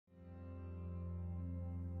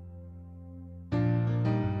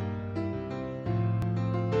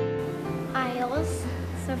Phyllis,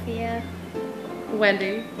 Sophia,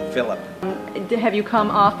 Wendy. Philip. Have you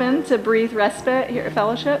come often to Breathe Respite here at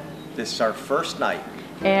Fellowship? This is our first night.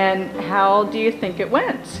 And how do you think it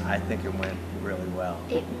went? I think it went really well.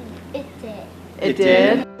 it did. It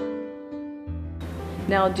did?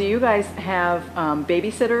 Now, do you guys have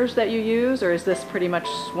babysitters that you use, or is this pretty much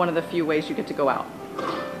one of the few ways you get to go out?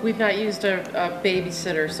 We've not used a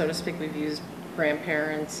babysitter, so to speak. We've used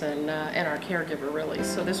grandparents and our caregiver, really.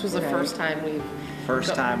 So this was the first time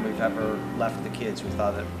we've ever left the kids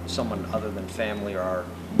without someone other than family or our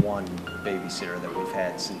one babysitter that we've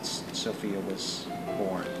had since Sophia was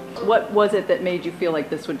born. What was it that made you feel like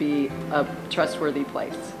this would be a trustworthy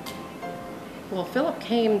place? Well, Philip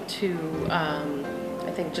came to,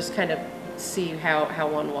 I think, just kind of see how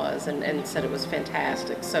one was and said it was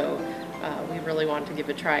fantastic. So we really wanted to give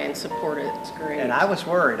it a try and support it. It's great. And I was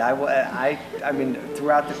worried. I mean,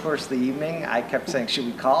 throughout the course of the evening, I kept saying, should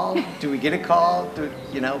we call? Do we get a call?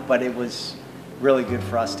 But it was really good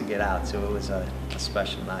for us to get out. So it was a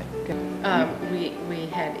special night. We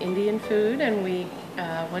had Indian food, and we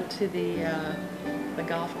went to the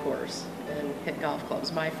golf course and hit golf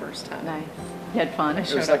clubs. My first time. Nice. You had fun? I It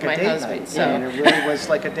showed was up like a my date husband. night. So. And it really was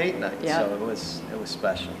like a date night. Yeah. So it was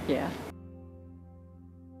special. Yeah.